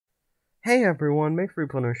Hey everyone,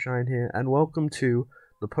 Make3Shine here, and welcome to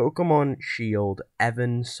the Pokemon Shield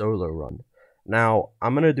Evan Solo Run. Now,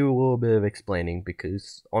 I'm gonna do a little bit of explaining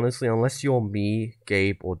because, honestly, unless you're me,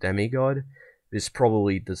 Gabe, or Demigod, this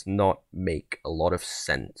probably does not make a lot of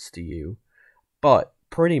sense to you. But,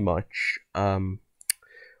 pretty much, Evan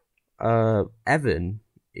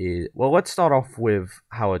is... Well, let's start off with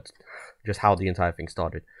how the entire thing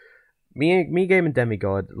started. Me, Game, and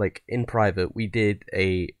Demigod, like, in private, we did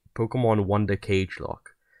a Pokemon Wonder Cage Lock.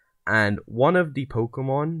 And one of the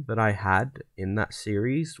Pokemon that I had in that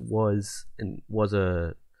series was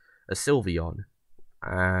a Sylveon,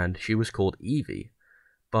 and she was called Eevee.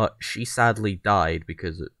 But she sadly died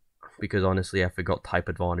because honestly I forgot type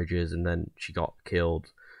advantages, and then she got killed,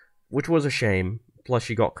 which was a shame. Plus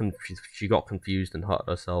she got confused and hurt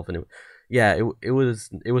herself, and it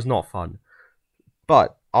was not fun.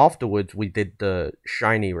 But afterwards, we did the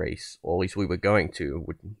shiny race, or at least we were going to,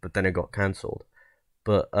 but then it got cancelled.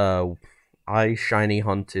 But I shiny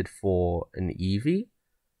hunted for an Eevee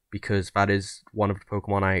because that is one of the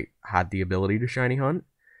Pokemon I had the ability to shiny hunt,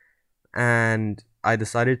 and I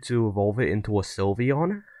decided to evolve it into a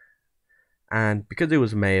Sylveon. And because it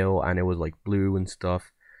was male and it was like blue and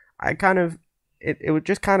stuff, I kind of it would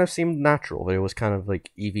just kind of seemed natural that it was kind of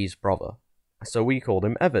like Eevee's brother. So we called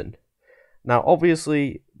him Evan. Now,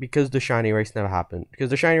 obviously, because the shiny race never happened, because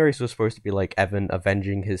the shiny race was supposed to be like Evan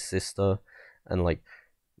avenging his sister and like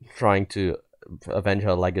trying to avenge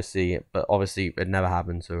her legacy, but obviously it never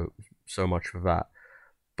happened. So much for that.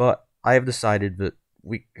 But I have decided that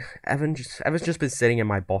Evan's just been sitting in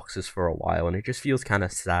my boxes for a while, and it just feels kind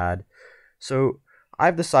of sad. So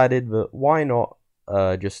I've decided that why not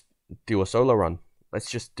just do a solo run. Let's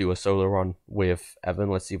just do a solo run with Evan.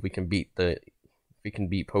 Let's see if we can beat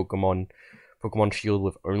Pokemon Shield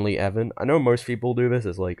with only Evan. I know most people do this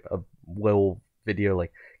as like a little video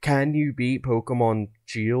like, can you beat Pokemon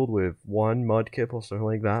Shield with one Mudkip or something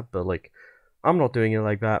like that, but like I'm not doing it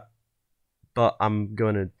like that. But I'm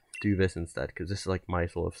gonna do this instead because this is like my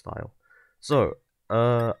sort of style. So,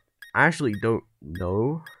 I actually don't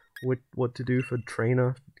know what to do for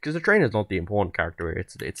trainer because the trainer's not the important character here.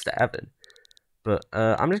 It's the Evan. But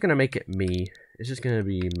I'm just gonna make it me. It's just gonna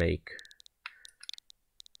be make.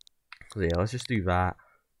 So yeah, let's just do that.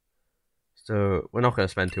 So we're not gonna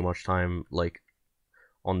spend too much time like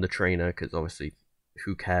on the trainer because obviously,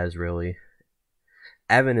 who cares really?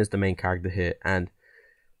 Evan is the main character here, and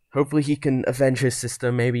hopefully he can avenge his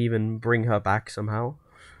sister, maybe even bring her back somehow.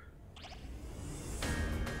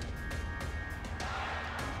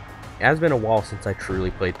 It has been a while since I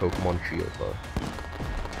truly played Pokemon Shield though.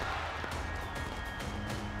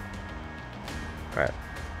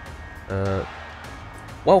 Alright.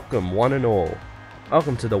 Welcome, one and all.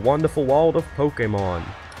 Welcome to the wonderful world of Pokemon.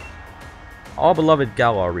 Our beloved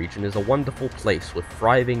Galar region is a wonderful place with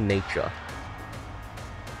thriving nature,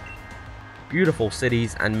 beautiful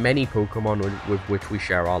cities, and many Pokemon with which we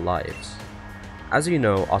share our lives. As you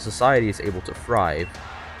know, our society is able to thrive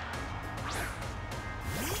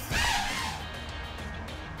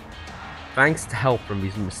thanks to help from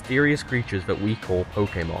these mysterious creatures that we call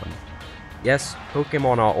Pokemon. Yes,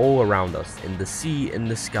 Pokemon are all around us, in the sea, in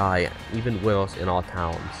the sky, even with us in our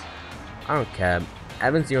towns. I don't care,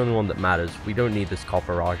 Evan's the only one that matters. We don't need this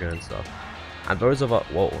Copperajah and stuff. And those of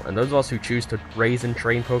us who choose to raise and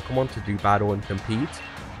train Pokemon to do battle and compete,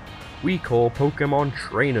 we call Pokemon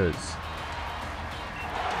trainers.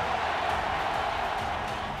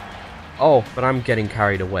 Oh, but I'm getting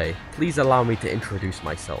carried away. Please allow me to introduce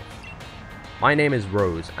myself. My name is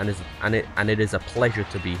Rose, and it is a pleasure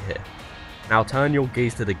to be here. Now turn your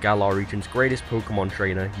gaze to the Galar region's greatest Pokemon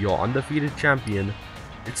trainer, your undefeated champion.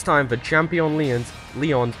 It's time for Champion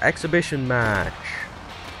Leon's exhibition match.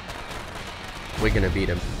 We're gonna beat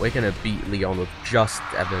him. We're gonna beat Leon with just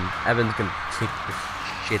Evan. Evan's gonna kick the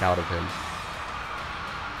shit out of him.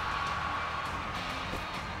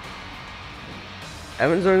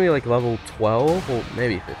 Evan's only like level 12 or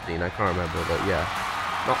maybe 15, I can't remember, but yeah.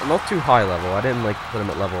 Not too high level. I didn't like put him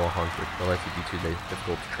at level 100, otherwise he'd be too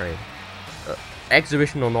difficult to train.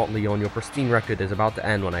 Exhibition or not, Leon, your pristine record is about to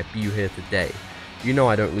end when I beat you here today. You know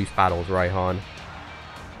I don't lose battles, right, Han?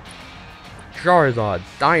 Charizard,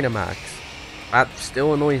 Dynamax. That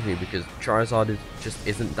still annoys me because Charizard just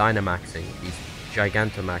isn't Dynamaxing. He's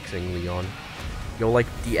Gigantamaxing, Leon. You're like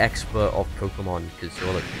the expert of Pokemon because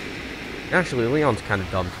you're like... Actually, Leon's kind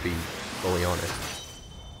of dumb to be fully honest.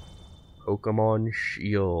 Pokemon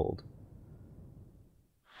Shield.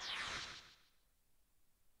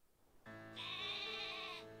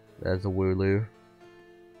 There's a Wooloo.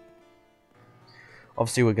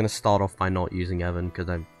 Obviously, we're gonna start off by not using Evan because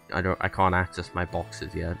I can't access my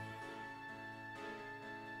boxes yet.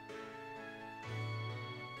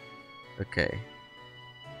 Okay.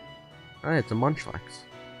 Oh, it's a Munchlax.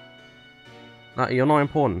 No, you're not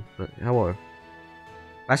important, but hello.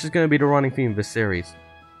 That's just going to be the running theme of this series.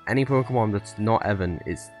 Any Pokemon that's not Evan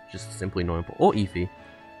is just simply not important. Or Eevee.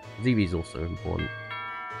 Eevee's also important.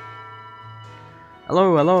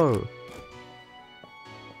 Hello, hello!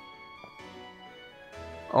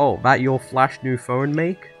 Oh, that your flash new phone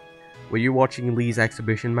make? Were you watching Lee's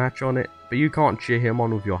exhibition match on it? But you can't cheer him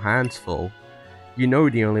on with your hands full. You know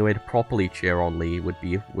the only way to properly cheer on Lee would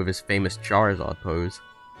be with his famous Charizard pose.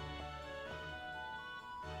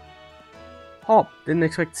 Hop, didn't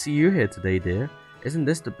expect to see you here today, dear. Isn't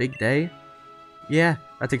this the big day? Yeah,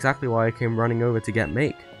 that's exactly why I came running over to get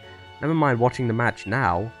Make. Never mind watching the match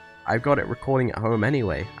now. I've got it recording at home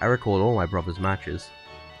anyway. I record all my brother's matches.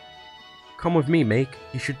 Come with me, Make.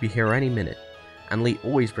 He should be here any minute. And Lee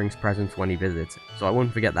always brings presents when he visits, so I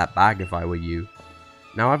wouldn't forget that bag if I were you.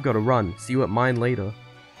 Now I've got to run. See you at mine later.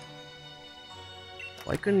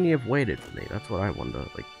 Why couldn't he have waited for me? That's what I wonder.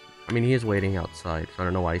 Like, I mean, he is waiting outside, so I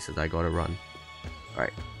don't know why he says I gotta run.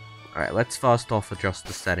 Alright, let's first off adjust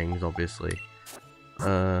the settings, obviously.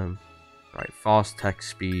 Alright, fast text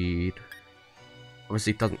speed.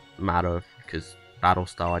 Obviously, it doesn't matter, because battle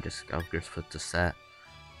style, I'll just put to set.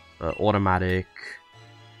 Automatic.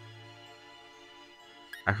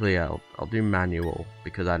 Actually, yeah, I'll do manual,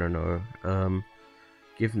 because I don't know.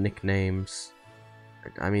 Give nicknames.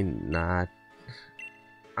 I mean, nah.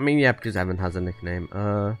 I mean, yeah, because Evan has a nickname.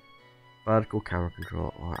 Vertical camera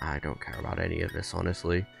control. Oh, I don't care about any of this,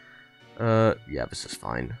 honestly. Yeah, this is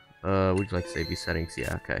fine. Would you like to save these settings?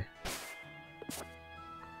 Yeah, okay.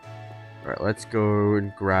 Alright, let's go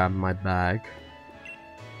and grab my bag.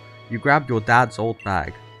 You grabbed your dad's old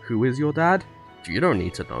bag. Who is your dad? You don't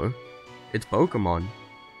need to know. It's Pokemon.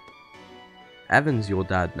 Evan's your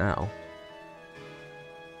dad now.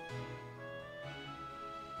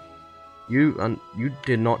 You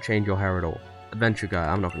did not change your hair at all. Adventure guy,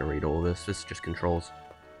 I'm not going to read all of this. This is just controls.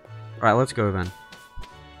 Alright, let's go then.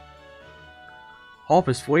 Hop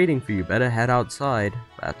is waiting for you. Better head outside.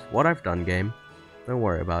 That's what I've done, game. Don't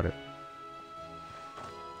worry about it.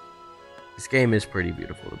 This game is pretty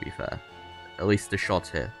beautiful, to be fair. At least the shots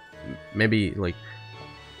here. Maybe, like,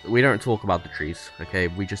 we don't talk about the trees, okay?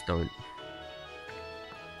 We just don't.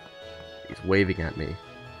 He's waving at me.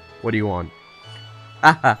 What do you want?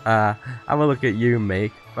 Ha ha ha. Have a look at you,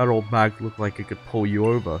 Make. That old bag looked like it could pull you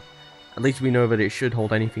over. At least we know that it should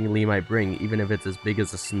hold anything Lee might bring, even if it's as big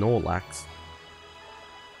as a Snorlax.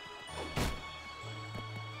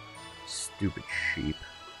 Stupid sheep.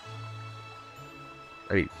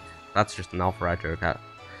 I mean, that's just an Alpharad joke.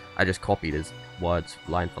 I just copied his words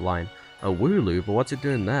line for line. A Wooloo, but what's it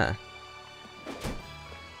doing there?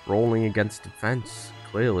 Rolling against the fence,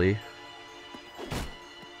 clearly.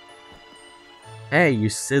 Hey, you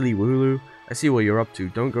silly Wooloo. I see what you're up to.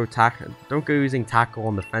 Don't go using tackle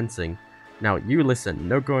on the fencing. Now, you listen.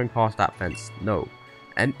 No going past that fence. No.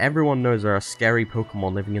 And everyone knows there are scary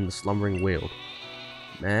Pokemon living in the slumbering world.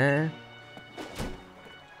 Meh.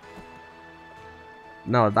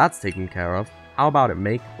 No, that's taken care of. How about it,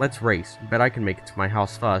 Make? Let's race. Bet I can make it to my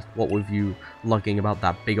house first, what with you lugging about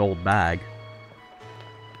that big old bag.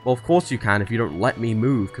 Well, of course you can if you don't let me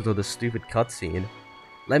move because of the stupid cutscene.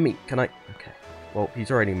 Can I? Okay. Well,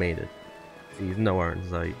 he's already made it. He's nowhere in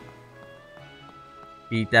sight.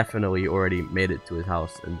 He definitely already made it to his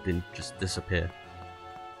house and didn't just disappear.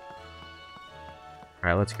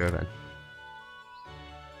 Alright, let's go then.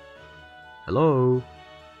 Hello?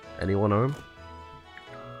 Anyone home?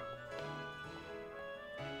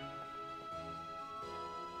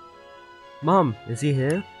 Mum, is he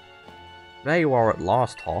here? There you are at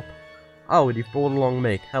last, Hop. Oh, and you've brought along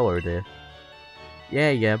Make. Hello, dear.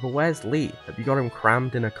 Yeah, but where's Lee? Have you got him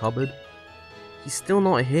crammed in a cupboard? He's still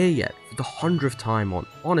not here yet, for the 100th time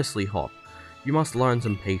honestly, Hop. You must learn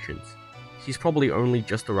some patience. He's probably only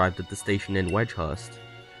just arrived at the station in Wedgehurst.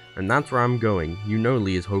 And that's where I'm going. You know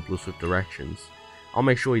Lee is hopeless with directions. I'll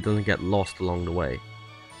make sure he doesn't get lost along the way.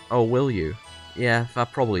 Oh, will you? Yeah,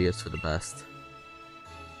 that probably is for the best.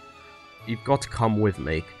 You've got to come with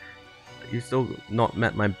me. You've still not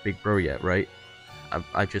met my big bro yet, right?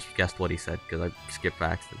 I just guessed what he said because I skipped by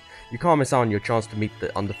accident. You can't miss out on your chance to meet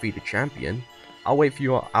the undefeated champion. I'll wait for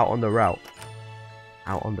you out on the route.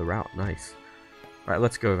 Out on the route, nice. Right,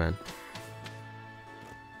 let's go then.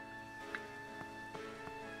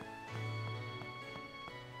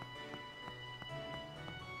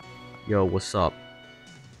 Yo, what's up?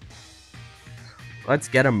 Let's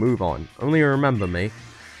get a move on. Only remember, mate.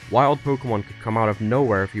 Wild Pokemon could come out of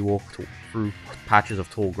nowhere if you walk through patches of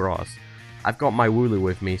tall grass. I've got my Wooloo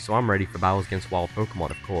with me, so I'm ready for battles against wild Pokemon,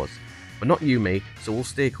 of course. but not you, mate, so we'll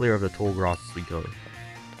stay clear of the tall grass as we go.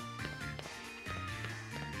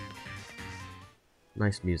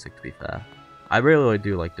 Nice music, to be fair. I really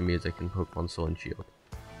do like the music in Pokemon Sword and Shield.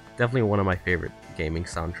 Definitely one of my favorite gaming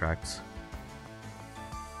soundtracks.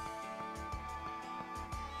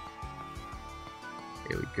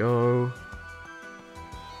 Here we go.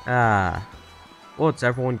 Ah, what's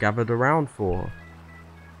everyone gathered around for?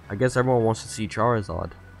 I guess everyone wants to see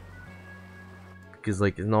Charizard. Because,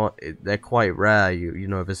 like, they're quite rare, you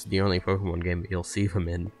know, this is the only Pokemon game that you'll see them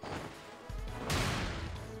in.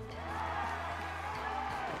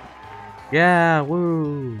 Yeah,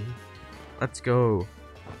 woo! Let's go.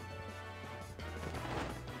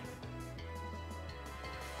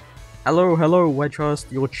 Hello,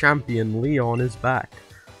 Wedgehurst, your champion, Leon, is back.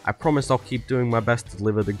 I promise I'll keep doing my best to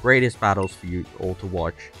deliver the greatest battles for you all to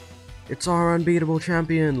watch. It's our unbeatable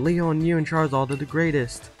champion, Leon, you and Charizard are the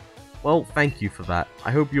greatest. Well, thank you for that.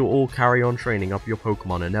 I hope you'll all carry on training up your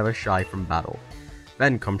Pokemon and never shy from battle.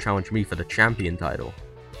 Then come challenge me for the champion title.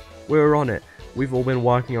 We're on it. We've all been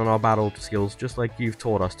working on our battle skills just like you've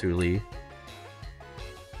taught us to, Lee.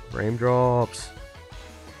 Raindrops.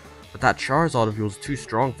 But that Charizard of yours is too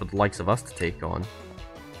strong for the likes of us to take on.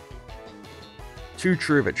 Too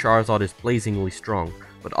true that Charizard is blazingly strong,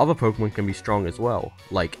 but other Pokemon can be strong as well,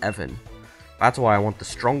 like Evan. That's why I want the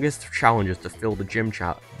strongest challengers to fill the gym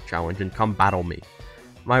challenge and come battle me.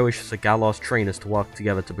 My wish is for Galar's trainers to work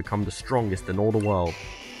together to become the strongest in all the world.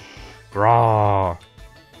 Grah!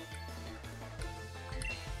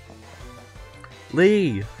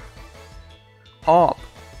 Lee! Hop!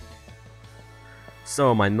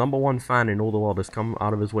 So, my #1 fan in all the world has come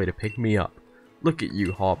out of his way to pick me up. Look at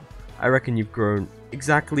you, Hop. I reckon you've grown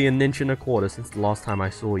exactly 1.25 inches since the last time I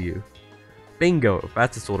saw you. Bingo!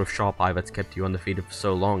 That's the sort of sharp eye that's kept you undefeated for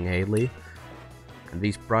so long, eh, Lee? And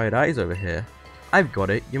these bright eyes over here. I've got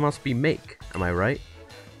it, you must be Make, am I right?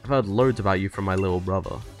 I've heard loads about you from my little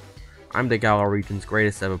brother. I'm the Galar region's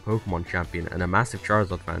greatest ever Pokemon champion and a massive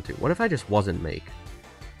Charizard fan too. What if I just wasn't Make?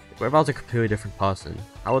 What if I was a completely different person?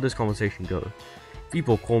 How would this conversation go?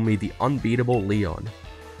 People call me the unbeatable Leon.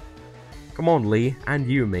 Come on, Lee, and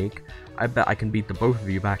you, Make. I bet I can beat the both of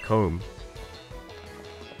you back home.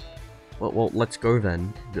 Well, let's go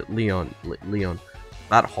then. Leon.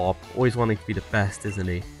 That Hop, always wanting to be the best, isn't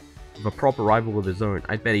he? With a proper rival of his own,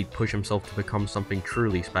 I bet he'd push himself to become something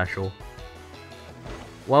truly special.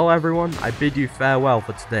 Well, everyone, I bid you farewell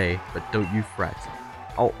for today, but don't you fret.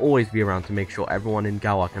 I'll always be around to make sure everyone in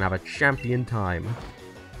Galar can have a champion time.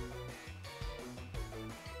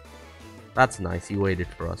 That's nice, he waited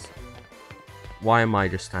for us. Why am I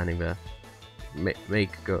just standing there?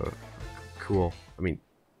 Make go. Cool. I mean,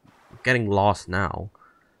 getting lost now.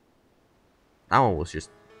 That one was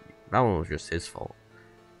just his fault.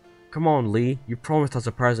 Come on, Lee. You promised us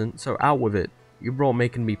a present, so out with it. You brought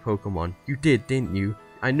making me Pokemon. You did, didn't you?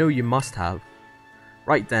 I know you must have.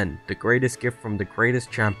 Right then, the greatest gift from the greatest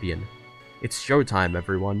champion. It's showtime,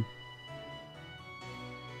 everyone.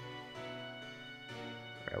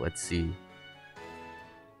 Alright, let's see.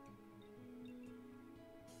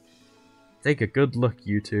 Take a good look,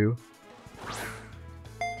 you two.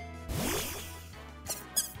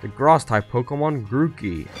 The Grass-type Pokemon,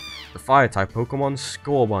 Grookey. The Fire-type Pokemon,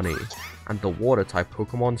 Scorbunny. And the Water-type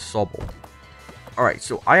Pokemon, Sobble. Alright,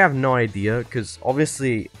 so I have no idea, because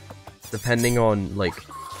obviously, depending on what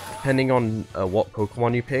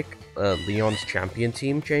Pokemon you pick, Leon's champion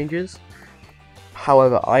team changes.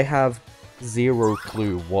 However, I have zero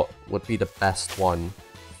clue what would be the best one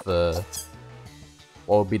for...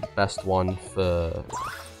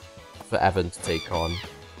 for Evan to take on.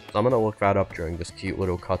 So I'm gonna look that up during this cute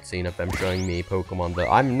little cutscene of them showing me Pokemon that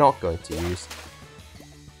I'm not going to use.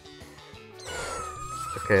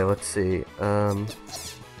 Okay, let's see.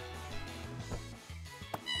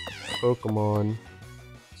 Pokemon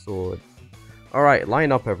Sword. Alright,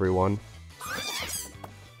 line up, everyone.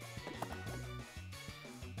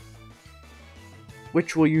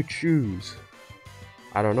 Which will you choose?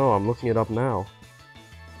 I don't know, I'm looking it up now.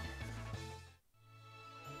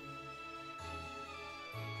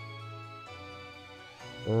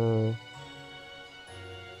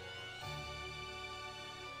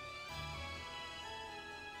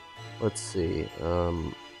 Let's see,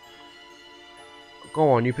 go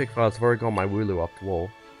on, you pick first. I've already got my Wooloo off the wall.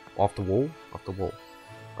 Off the wall? Off the wall.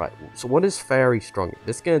 Right, so what is Fairy Strong?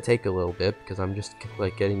 This is gonna take a little bit, because I'm just,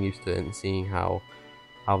 like, getting used to it and seeing how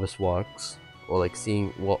this works. Or, like, seeing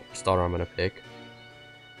what starter I'm gonna pick.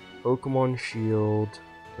 Pokemon Shield,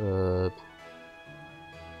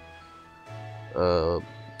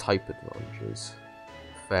 type advantages.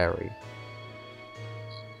 Fairy.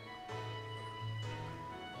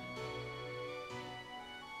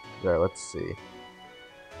 Alright, let's see.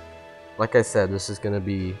 Like I said, this is gonna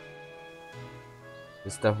be...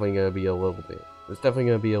 It's definitely gonna be a little bit... It's definitely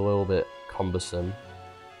gonna be a little bit cumbersome.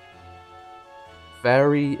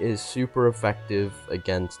 Fairy is super effective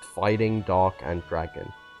against Fighting, Dark, and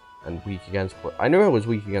Dragon. And weak against... I knew it was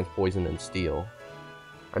weak against Poison and Steel.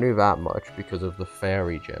 I knew that much because of the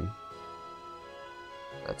Fairy gem.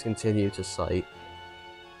 Let's continue to Sight.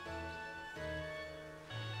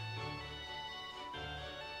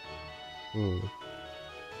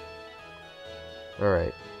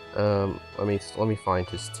 Alright. Let me find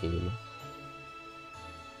his team.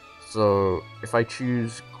 So if I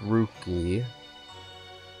choose Grookey,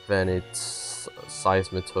 then it's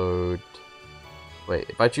Seismitoad. Wait,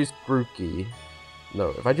 if I choose Grookey,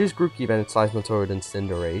 then it's Seismitoad and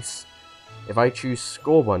Cinderace. If I choose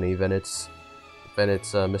Scorbunny, then it's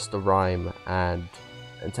Mr. Rime and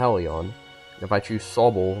Inteleon. If I choose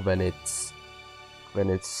Sobble, then it's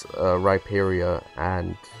Rhyperior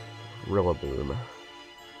and Rillaboom.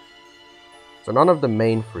 So none of the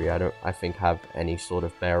main three I think have any sort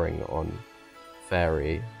of bearing on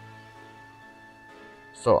Fairy.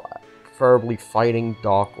 So preferably Fighting,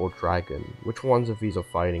 Dark, or Dragon. Which ones of these are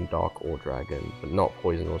Fighting, Dark, or Dragon, but not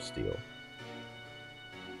Poison or Steel?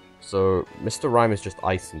 So Mr. Rime is just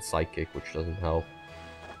Ice and Psychic, which doesn't help.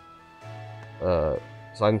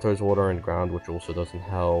 Seismitoad's Water and Ground, which also doesn't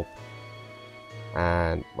help.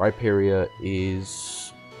 And Rhyperior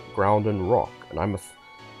is Ground and Rock, and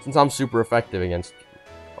since I'm super effective against...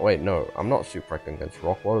 Oh, wait, no, I'm not super effective against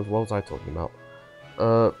Rock. What was I talking about?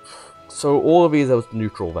 So all of these are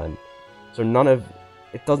neutral then. So none of...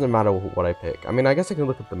 It doesn't matter what I pick. I mean, I guess I can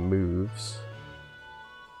look at the moves.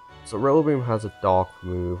 So Rillaboom has a Dark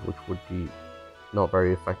move, which would be not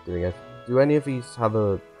very effective against... Do any of these have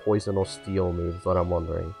a Poison or Steel move, is what I'm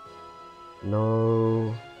wondering.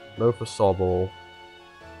 No... No for Sobble.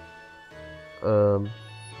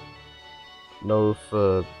 No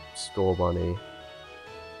for Scorbunny.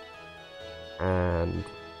 And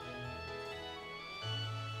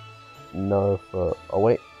no for... Oh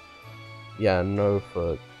wait. Yeah, no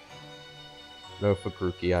for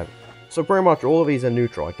Grookey. So pretty much all of these are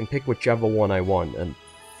neutral. I can pick whichever one I want and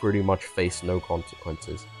pretty much face no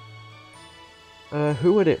consequences.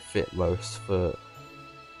 Who would it fit most for...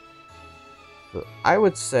 I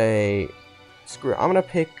would say... Screw it, I'm gonna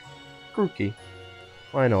pick Grookey.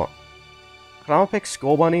 Why not? But I'm gonna pick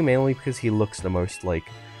Scorbunny mainly because he looks the most like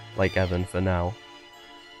Evan for now.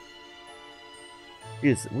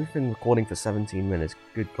 Jeez, we've been recording for 17 minutes,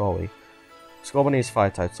 good golly. Scorbunny is Fire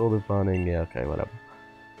type, Sword of Burning, yeah, okay, whatever.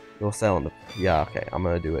 You're selling the... Yeah, okay, I'm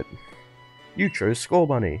gonna do it. You chose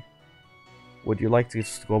Scorbunny. Would you like to give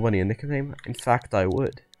Scorbunny a nickname? In fact, I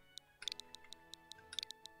would.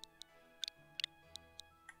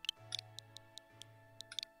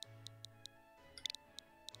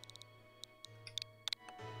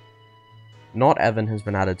 Not Evan has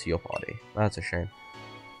been added to your party. That's a shame.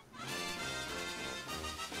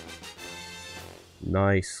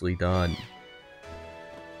 Nicely done.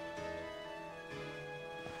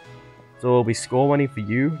 So it'll be Scorbunny for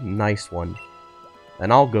you. Nice one.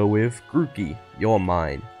 And I'll go with Grookey. You're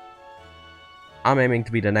mine. I'm aiming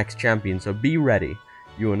to be the next champion, so be ready.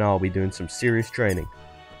 You and I will be doing some serious training.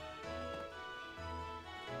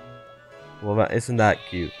 Well, isn't that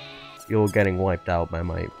cute? You're getting wiped out by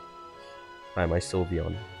my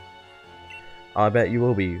Sylveon. I bet you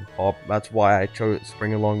will be, Hop. That's why I chose to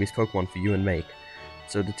bring along these Pokemon for you and Make.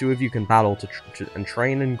 So the two of you can battle and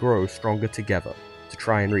train and grow stronger together to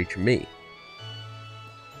try and reach me.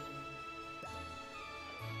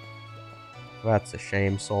 That's a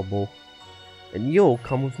shame, Sobble. And you'll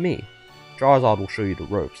come with me. Charizard will show you the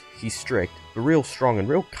ropes. He's strict, but real strong and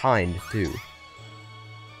real kind, too.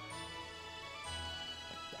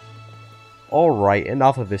 Alright,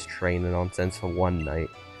 enough of this training nonsense for one night.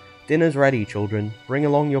 Dinner's ready, children. Bring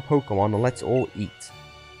along your Pokemon and let's all eat.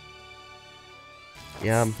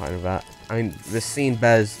 Yeah, I'm fine with that. I mean, this scene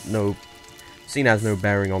has no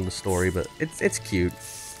bearing on the story, but it's cute.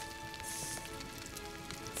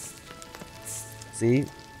 See?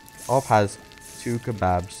 Hop has 2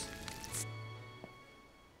 kebabs.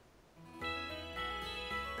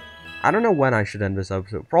 I don't know when I should end this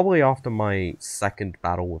episode. Probably after my second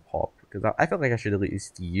battle with Hop. Because I feel like I should at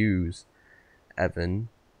least use Evan.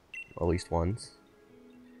 At least once.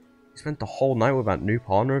 You spent the whole night with that new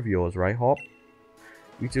partner of yours, right, Hop?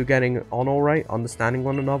 You two getting on alright? Understanding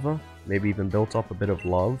one another? Maybe even built up a bit of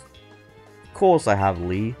love? Of course I have,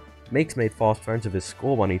 Lee. Make's made fast friends with his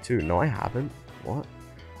Scorbunny too. No, I haven't. What?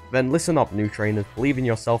 Then listen up, new trainers. Believe in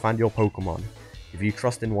yourself and your Pokemon. If you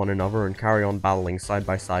trust in one another and carry on battling side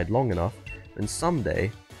by side long enough, then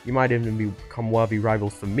someday, You might even become worthy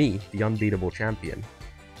rivals for me, the unbeatable champion.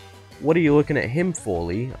 What are you looking at him for,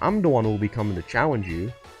 Lee? I'm the one who will be coming to challenge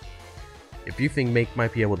you. If you think Make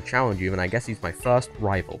might be able to challenge you, then I guess he's my first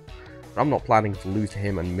rival. But I'm not planning to lose to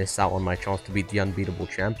him and miss out on my chance to beat the unbeatable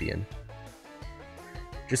champion.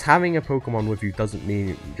 Just having a Pokemon with you doesn't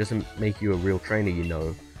make you a real trainer, you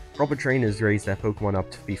know. Proper trainers raise their Pokemon up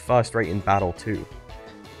to be first rate in battle too.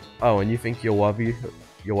 Oh, and you think you're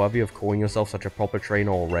worthy of calling yourself such a proper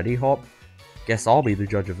trainer already, Hop? Guess I'll be the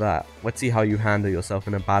judge of that. Let's see how you handle yourself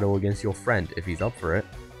in a battle against your friend, if he's up for it.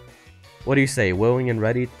 What do you say, willing and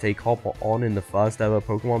ready to take Hop on in the first ever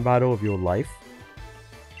Pokemon battle of your life?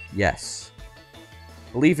 Yes.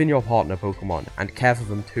 Believe in your partner Pokemon, and care for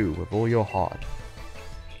them too, with all your heart.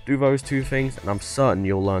 Do those two things, and I'm certain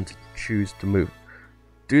you'll learn to choose the move.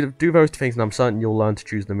 Do those two things, and I'm certain you'll learn to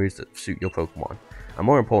choose the moves that suit your Pokemon. And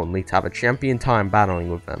more importantly, to have a champion time battling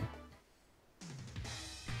with them.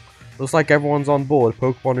 Looks like everyone's on board,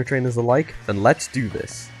 Pokemon and trainers alike, then let's do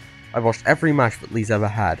this. I've watched every match that Lee's ever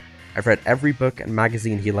had. I've read every book and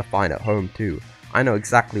magazine he left behind at home too. I know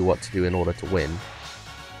exactly what to do in order to win.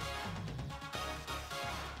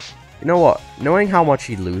 You know what, knowing how much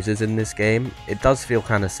he loses in this game, it does feel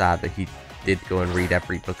kinda sad that he did go and read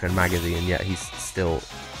every book and magazine and yet he's still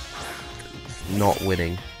not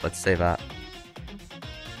winning, let's say that.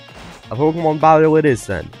 A Pokemon battle it is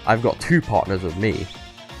then. I've got two partners with me.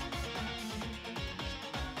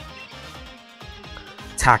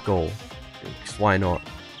 Tackle. Just why not?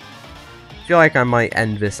 I feel like I might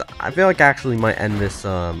end this. I feel like I actually might end this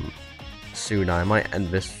sooner. I might end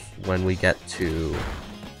this when we get to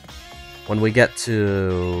the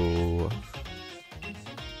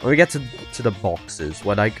boxes.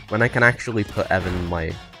 When I can actually put Evan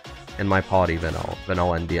in my party, then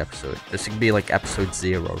I'll end the episode. This could be like episode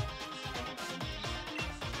 0.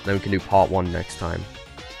 Then we can do part 1 next time.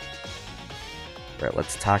 Right,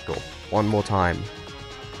 let's tackle. One more time.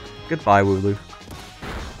 Goodbye, Wooloo.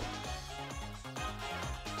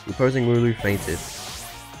 The opposing Wooloo fainted.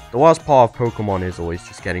 The worst part of Pokemon is always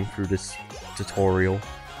just getting through this tutorial.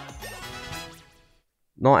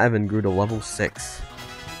 Not Evan grew to level 6.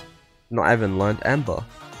 Not Evan learned Ember.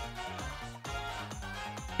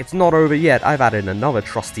 It's not over yet, I've added another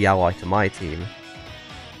trusty ally to my team.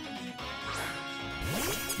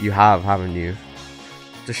 You have, haven't you?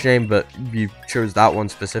 It's a shame that you chose that one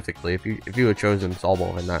specifically. If you had chosen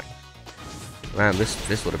Sobble in that, man,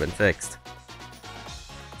 this would have been fixed.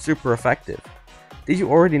 Super effective. Did you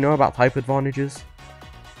already know about type advantages?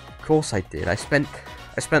 Of course I did. I spent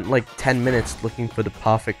like 10 minutes looking for the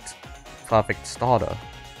perfect starter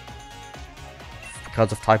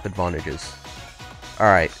because of type advantages.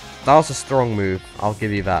 Alright, that was a strong move, I'll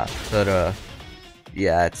give you that. But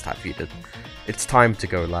yeah, it's time for you to It's time to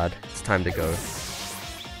go, lad. It's time to go.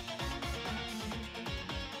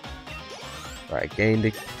 Right, gained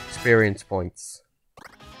experience points.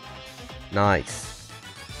 Nice.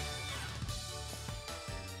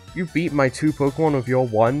 You beat my 2 Pokemon with your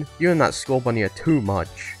 1? You and that Scorbunny are too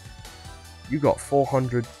much. You got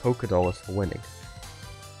 400 Pokédollars for winning.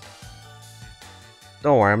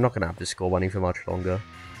 Don't worry, I'm not gonna have this Scorbunny for much longer.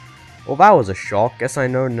 Well, that was a shock. Guess I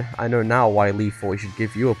know now why Lee thought he should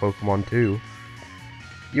give you a Pokemon too.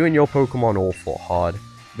 You and your Pokemon all fought hard.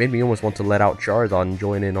 Made me almost want to let out Charizard and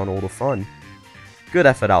join in on all the fun. Good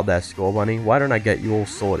effort out there, Scorbunny. Why don't I get you all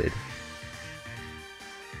sorted?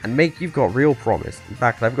 And Make, you've got real promise. In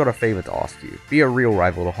fact, I've got a favor to ask you. Be a real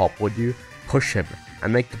rival to Hop, would you? Push him,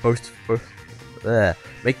 and make the both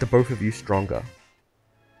of you stronger.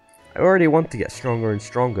 I already want to get stronger and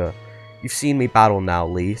stronger. You've seen me battle now,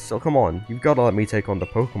 Lee, so come on, you've got to let me take on the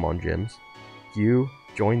Pokemon gyms. You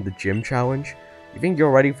joined the gym challenge? You think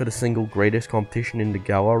you're ready for the single greatest competition in the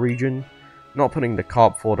Galar region? Not putting the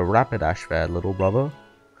cart before the Rapidash fair, little brother.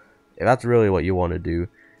 If that's really what you want to do,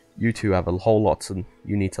 you two have a whole lot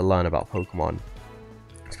you need to learn about Pokemon.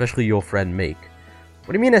 Especially your friend Make.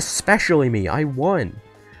 What do you mean especially me? I won!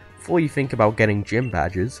 Before you think about getting gym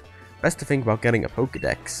badges, best to think about getting a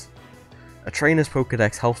Pokedex. A trainer's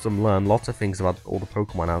Pokedex helps them learn lots of things about all the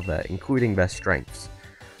Pokemon out there, including their strengths.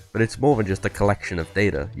 But it's more than just a collection of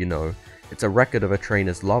data, you know. It's a record of a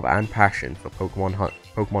trainer's love and passion for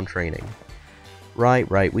Pokemon training.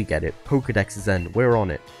 Right, we get it. Pokedex's end, we're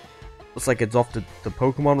on it. Looks like it's off to the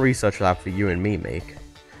Pokemon Research Lab for you and me, Make.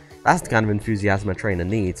 That's the kind of enthusiasm a trainer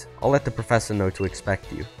needs. I'll let the professor know to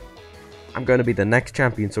expect you. I'm going to be the next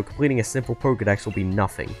champion, so completing a simple Pokedex will be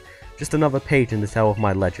nothing. Just another page in the tale of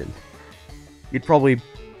my legend. You'd probably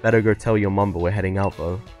better go tell your mum that we're heading out,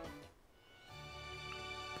 though.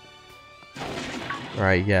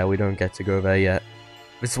 Alright, yeah, we don't get to go there yet.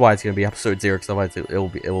 This is why it's gonna be episode 0, because otherwise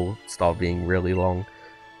it'll start being really long.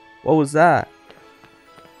 What was that?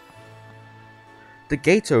 The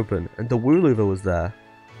gate's open, and the Wooloo that was there.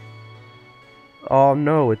 Oh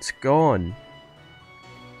no, it's gone.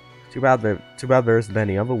 Too bad there isn't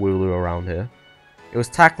any other Wooloo around here. It was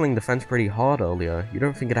tackling the fence pretty hard earlier. You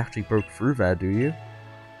don't think it actually broke through there, do you?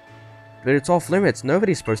 But it's off limits.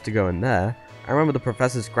 Nobody's supposed to go in there. I remember the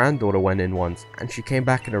professor's granddaughter went in once, and she came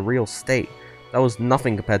back in a real state. That was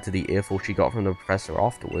nothing compared to the earful she got from the professor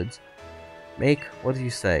afterwards. Make, what do you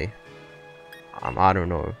say? I don't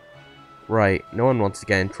know. Right, no one wants to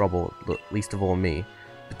get in trouble, least of all me.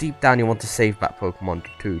 But deep down you want to save that Pokemon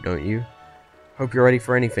too, don't you? Hope you're ready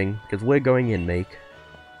for anything, because we're going in, Make.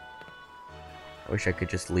 I wish I could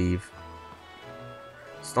just leave.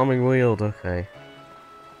 Storming Weald, okay.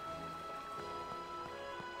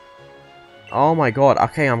 Oh my god,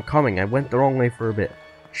 okay, I'm coming. I went the wrong way for a bit.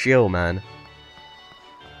 Chill, man.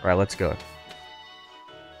 Alright, let's go.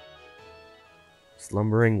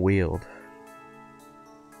 Slumbering Weald.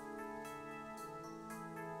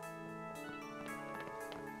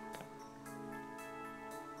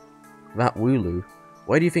 That Wooloo,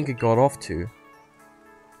 where do you think it got off to?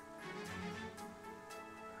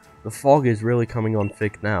 The fog is really coming on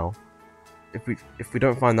thick now. If we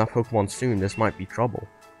don't find that Pokemon soon, this might be trouble.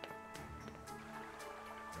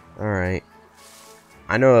 Alright.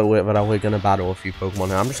 I know that we're gonna battle a few Pokemon,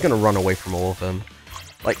 and I'm just gonna run away from all of them.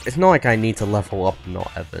 Like, it's not like I need to level up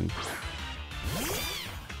Not Evan.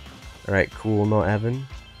 Alright, cool, Not Evan.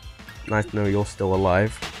 Nice to know you're still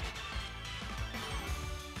alive.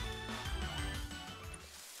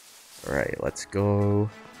 Alright, let's go.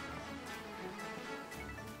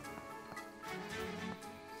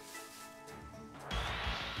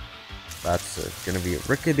 That's gonna be a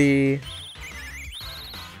Rickety.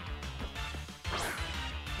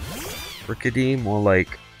 Rickety, more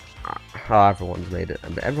like everyone's made it.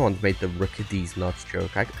 Everyone's made the Rickety's nuts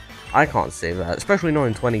joke. I can't say that, especially not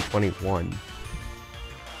in 2021.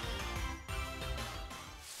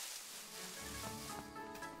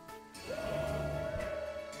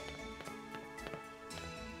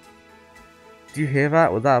 Do you hear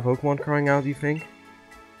that? Was that a Pokemon crying out, do you think?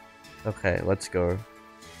 Okay, let's go.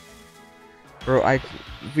 Bro,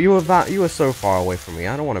 you were so far away from me.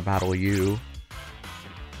 I don't want to battle you.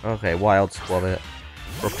 Okay, Wild Squabit.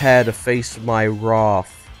 Prepare to face my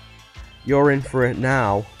wrath. You're in for it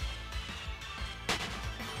now.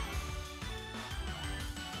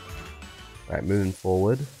 Right, moving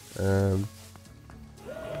forward. Come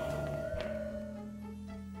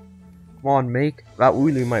on, Make. That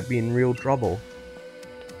Wooloo might be in real trouble.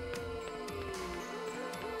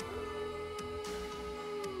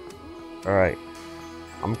 Alright.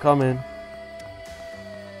 I'm coming.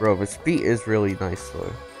 Bro, this beat is really nice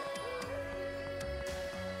though.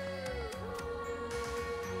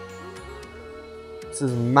 This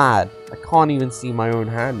is mad. I can't even see my own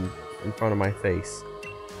hand in front of my face.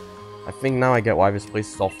 I think now I get why this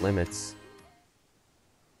place is off limits.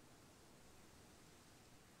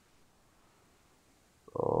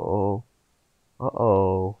 Oh.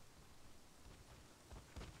 Uh-oh.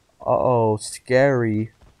 Uh-oh,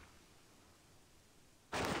 scary.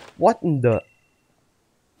 What in the...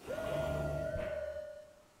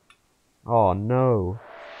 Oh no.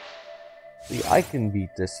 See, I can beat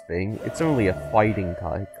this thing. It's only a fighting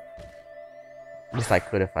type. At least I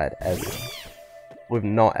could if I had Evan. With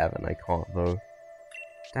Not Evan, I can't though.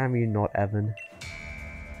 Damn you, Not Evan.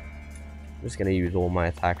 I'm just gonna use all my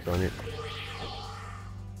attacks on it.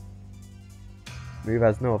 Move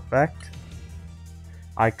has no effect?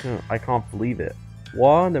 I can't believe it.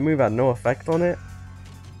 What? The move had no effect on it?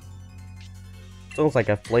 It's almost like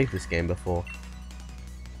I've played this game before.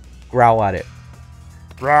 Growl at it.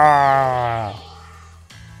 Rawr!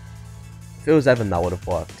 If it was Evan, that would have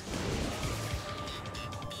worked.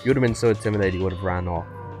 You would have been so intimidated you would have ran off.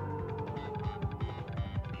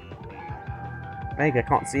 Meg, I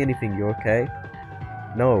can't see anything. You okay?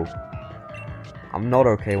 No. I'm not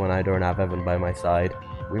okay when I don't have Evan by my side.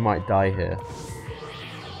 We might die here.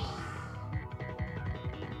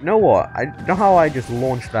 You know what? I know how I just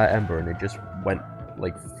launched that Ember and it just went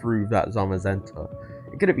like through that Zamazenta.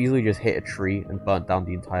 It could have easily just hit a tree and burnt down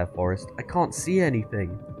the entire forest. I can't see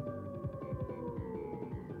anything.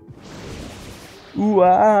 Ooh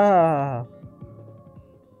ah!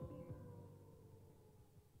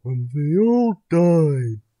 And they all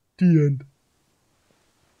died. The end.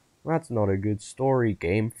 That's not a good story,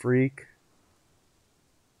 Game Freak.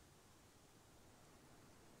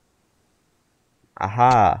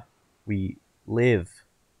 Aha! We live.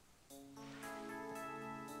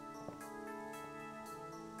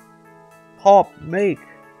 Hop, mate!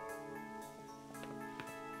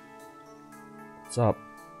 What's up?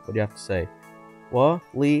 What do you have to say? What?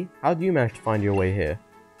 Lee, how do you manage to find your way here?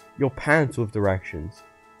 Your pants with directions.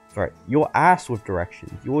 Sorry, your ass with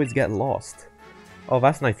directions. You always get lost. Oh,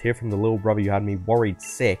 that's nice to hear from the little brother you had me worried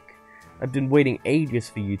sick. I've been waiting ages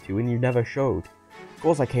for you two, and you never showed. Of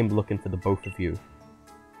course I came looking for the both of you.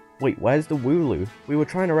 Wait, where's the Wooloo? We were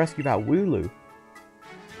trying to rescue that Wooloo.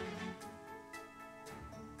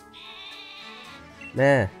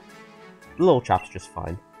 Nah, the little chap's just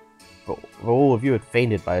fine. But all of you had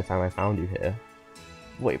fainted by the time I found you here.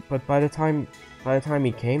 Wait, but by the time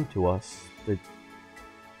he came to us,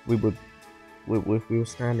 we were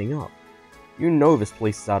standing up. You know this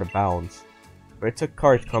place is out of bounds, but it took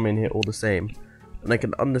courage to come in here all the same, and I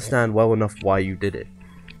can understand well enough why you did it.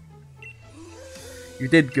 You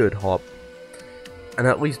did good, Hop. And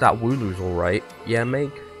at least that Wooloo's alright. Yeah,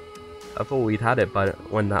 Meg? I thought we'd had it by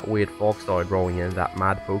when that weird fog started rolling in, that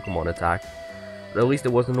mad Pokemon attack. But at least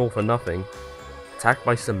it wasn't all for nothing. Attacked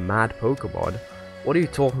by some mad Pokemon? What are you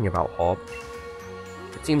talking about, Hop?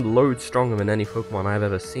 It seemed loads stronger than any Pokemon I've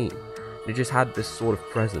ever seen. It just had this sort of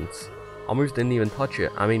presence. Almost didn't even touch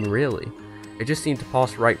it. I mean, really. It just seemed to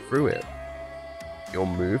pass right through it. Your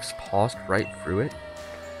moves passed right through it?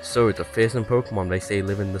 So, the fearsome Pokemon they say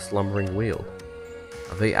live in the slumbering wheel.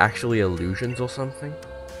 Are they actually illusions or something?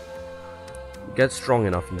 Get strong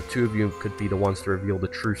enough and the two of you could be the ones to reveal the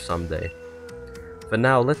truth someday. For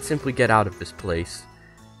now, let's simply get out of this place.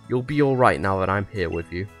 You'll be alright now that I'm here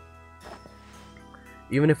with you.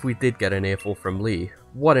 Even if we did get an earful from Lee,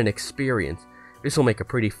 what an experience! This will make a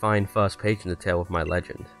pretty fine first page in the tale of my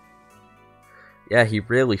legend. Yeah, he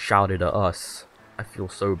really shouted at us. I feel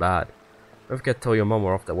so bad. Don't forget to tell your mum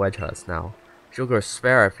we're off to Wedgehurst now. She'll go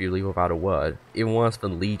spare if you leave without a word, even worse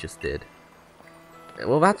than Lee just did.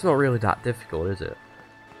 Well, that's not really that difficult, is it?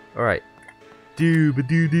 Alright.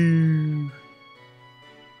 Doo-ba-doo-doo!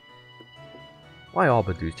 Why are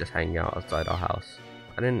Badoos just hanging out outside our house?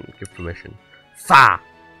 I didn't give permission. Fa!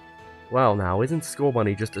 Well now, isn't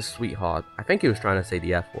Scorbunny just a sweetheart? I think he was trying to say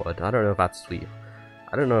the F word. I don't know if that's sweet.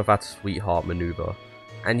 I don't know if that's sweetheart maneuver.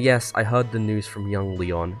 And yes, I heard the news from young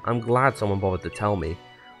Leon. I'm glad someone bothered to tell me.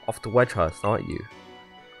 Off to Wedgehurst, aren't you?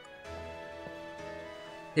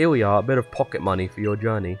 Here we are, a bit of pocket money for your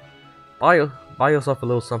journey. Buy yourself a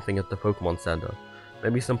little something at the Pokemon Center.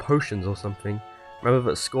 Maybe some potions or something. Remember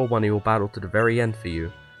that Scorbunny will battle to the very end for you.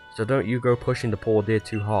 So don't you go pushing the poor dear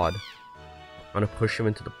too hard. I'm gonna push him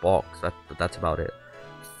into the box, that's about it.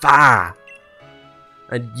 Fa!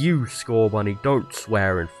 And you, Scorbunny, don't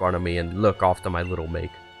swear in front of me and look after my little Meg.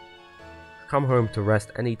 Come home to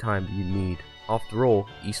rest any time that you need. After all,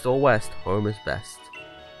 east or west, home is best.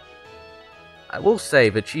 I will say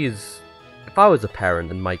that she is... If I was a parent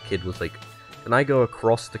and my kid was like, can I go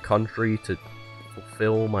across the country to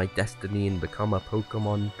fulfill my destiny and become a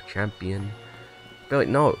Pokemon champion? I'd be like,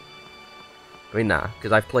 no. I mean, nah,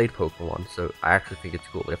 because I've played Pokemon, so I actually think it's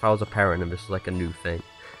cool. But if I was a parent and this was like a new thing,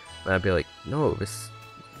 then I'd be like, no, this...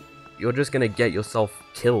 You're just gonna get yourself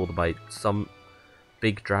killed by some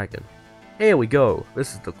big dragon. Here we go.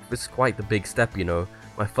 This is quite the big step, you know.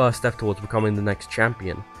 My first step towards becoming the next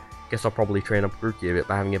champion. Guess I'll probably train up Grookey a bit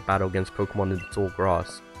by having a battle against Pokemon in the tall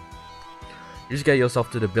grass. You just get yourself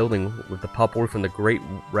to the building with the purple roof and the great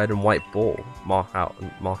red and white ball mark out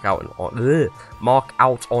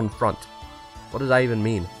on front. What does that even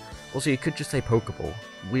mean? Also, you could just say Pokeball.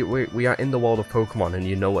 We are in the world of Pokemon, and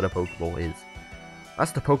you know what a Pokeball is.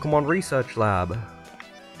 That's the Pokemon Research Lab.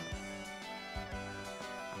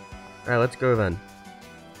 Alright, let's go then.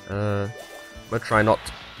 I'm gonna try not...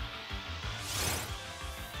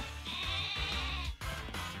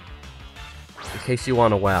 In case you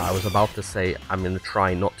aren't aware, I was about to say I'm gonna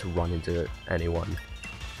try not to run into anyone.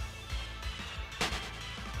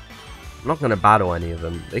 I'm not gonna battle any of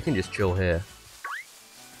them, they can just chill here.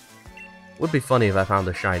 Would be funny if I found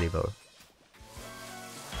a shiny though.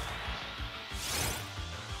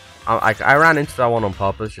 I ran into that one on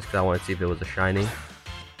purpose just because I wanted to see if there was a shiny.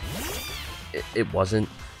 It wasn't.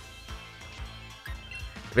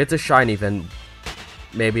 If it's a shiny, then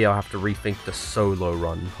maybe I'll have to rethink the solo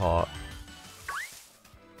run part.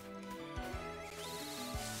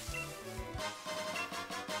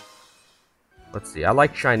 Let's see, I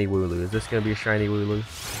like shiny Wooloo. Is this gonna be a shiny Wooloo?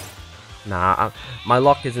 Nah, my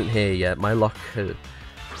luck isn't here yet. My luck...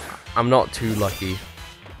 I'm not too lucky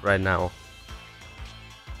right now.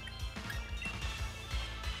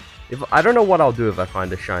 I don't know what I'll do if I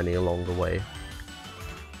find a shiny along the way.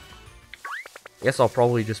 I guess I'll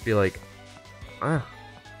probably just be like, ah,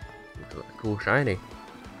 cool shiny.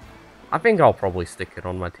 I think I'll probably stick it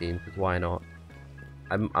on my team, because why not?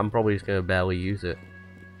 I'm probably just gonna barely use it.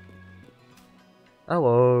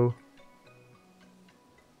 Hello.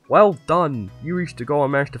 Well done! You reached the goal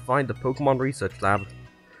and managed to find the Pokemon Research Lab.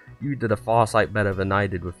 You did a far sight better than I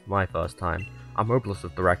did with my first time. I'm hopeless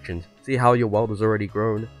with directions. See how your world has already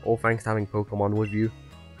grown, all thanks to having Pokemon with you?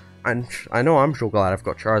 And I know I'm sure glad I've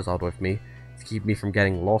got Charizard with me, to keep me from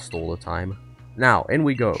getting lost all the time. Now, in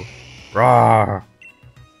we go. Rawr!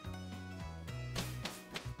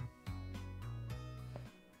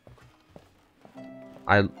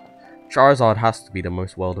 Charizard has to be the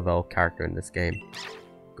most well-developed character in this game.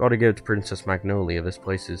 Gotta give it to Princess Magnolia, this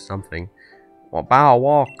place is something. Well, bow,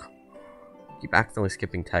 walk! Keep accidentally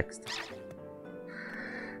skipping text.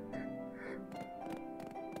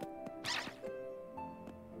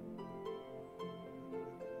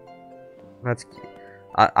 That's cute.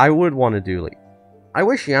 I would want to do, like... I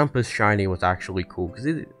wish Yampa's shiny was actually cool, because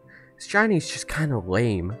his shiny's just kind of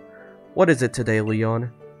lame. What is it today,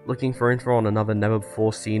 Leon? Looking for info on another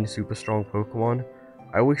never-before-seen super strong Pokemon?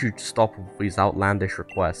 I wish you'd stop with these outlandish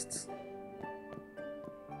requests.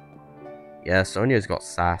 Yeah, Sonia's got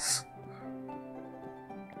sass.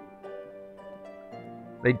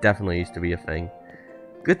 They definitely used to be a thing.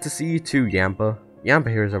 Good to see you too, Yampa. Yampa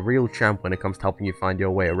here is a real champ when it comes to helping you find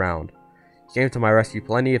your way around. He came to my rescue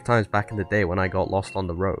plenty of times back in the day when I got lost on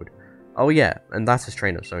the road. Oh yeah, and that's his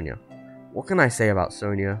trainer, Sonia. What can I say about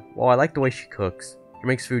Sonia? Well, I like the way she cooks. She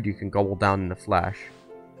makes food you can gobble down in a flash.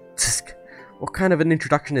 Tsk, what kind of an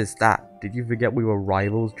introduction is that? Did you forget we were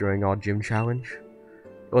rivals during our gym challenge?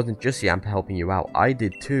 It wasn't just Yampa helping you out, I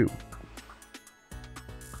did too.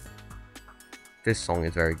 This song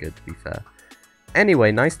is very good, to be fair.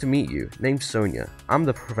 Anyway, nice to meet you. Name's Sonia. I'm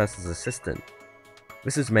the professor's assistant.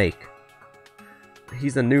 This is Make.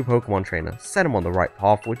 He's a new Pokemon trainer. Set him on the right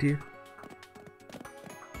path, would you?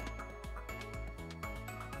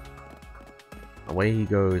 Away he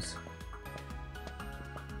goes.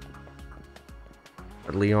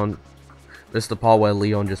 But Leon... This is the part where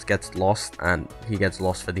Leon just gets lost, and he gets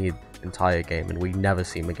lost for the entire game, and we never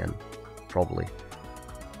see him again. Probably.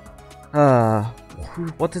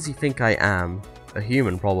 What does he think I am? A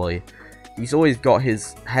human, probably. He's always got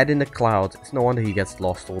his head in the clouds. It's no wonder he gets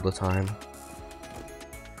lost all the time.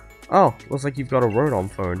 Oh, looks like you've got a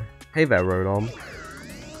Rotom phone. Hey there, Rotom.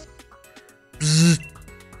 Bzzzt.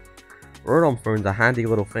 Rotom phones are handy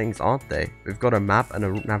little things, aren't they? We've got a map and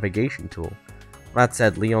a navigation tool. That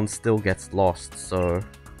said, Leon still gets lost, so...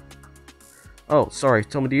 Oh, sorry,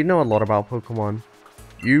 tell me, do you know a lot about Pokemon?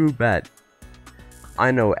 You bet.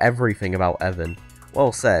 I know everything about Evan.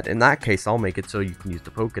 Well said, in that case I'll make it so you can use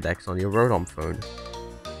the Pokedex on your Rotom phone.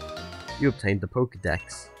 You obtained the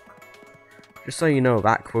Pokedex. Just so you know,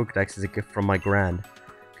 that Pokedex is a gift from my Gran.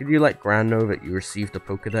 Could you let Gran know that you received the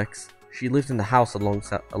Pokedex? She lives in the house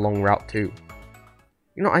along Route 2.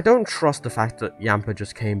 You know, I don't trust the fact that Yampa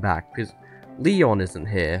just came back, because Leon isn't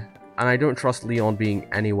here, and I don't trust Leon being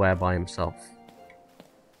anywhere by himself.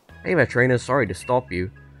 Hey there, trainer, sorry to stop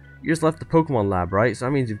you. You just left the Pokemon lab, right? So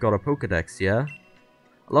that means you've got a Pokedex, yeah?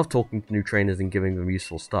 I love talking to new trainers and giving them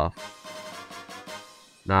useful stuff.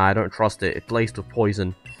 Nah, I don't trust it. It's laced with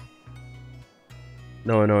poison.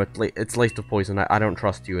 No, it's laced with poison. I don't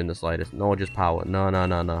trust you in the slightest. No, just power.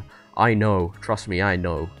 No. I know. Trust me, I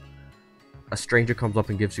know. A stranger comes up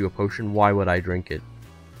and gives you a potion, why would I drink it?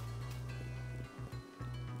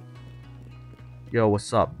 Yo,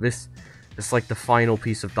 what's up? This is like the final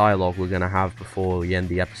piece of dialogue we're gonna have before we end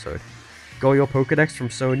the episode. Got your Pokedex from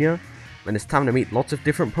Sonia? Then it's time to meet lots of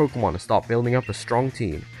different Pokemon and start building up a strong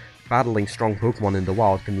team. Battling strong Pokemon in the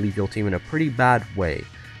wild can leave your team in a pretty bad way,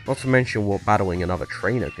 not to mention what battling another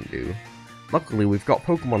trainer can do. Luckily, we've got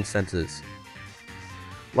Pokemon centers.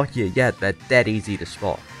 Luckier yet, they're dead easy to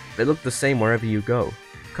spot. They look the same wherever you go.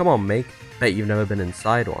 Come on, Make. Bet you've never been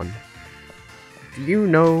inside one. Do you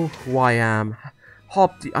know who I am?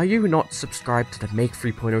 Hop, are you not subscribed to the Make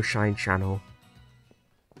 3.0 Shine channel?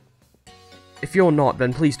 If you're not,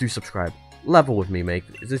 then please do subscribe. Level with me, Make.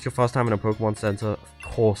 Is this your first time in a Pokemon Center? Of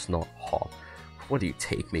course not, Hop. What do you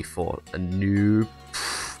take me for? A noob?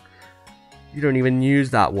 You don't even use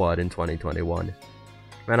that word in 2021.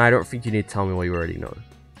 Man, I don't think you need to tell me what you already know.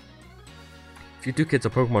 If you do kids are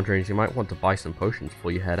Pokemon trainers, you might want to buy some potions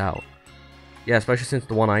before you head out. Yeah, especially since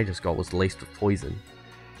the one I just got was laced with poison.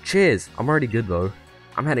 Cheers! I'm already good though.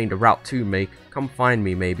 I'm heading to Route 2, Make. Come find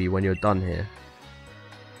me maybe when you're done here.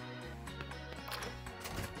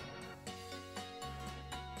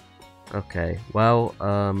 Okay, well,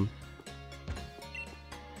 hello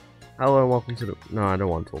and welcome to the... No, I don't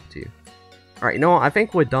want to talk to you. Alright, you know what? I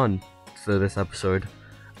think we're done for this episode.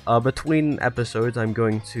 Between episodes, I'm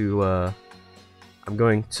going to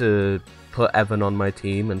put Evan on my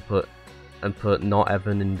team and put not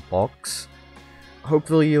Evan in the box.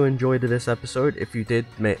 Hopefully you enjoyed this episode. If you did,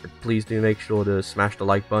 please do make sure to smash the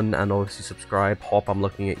like button and obviously subscribe. Hop, I'm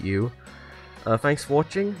looking at you. Thanks for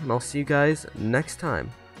watching, and I'll see you guys next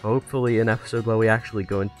time. Hopefully an episode where we actually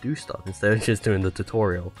go and do stuff instead of just doing the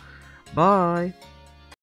tutorial. Bye!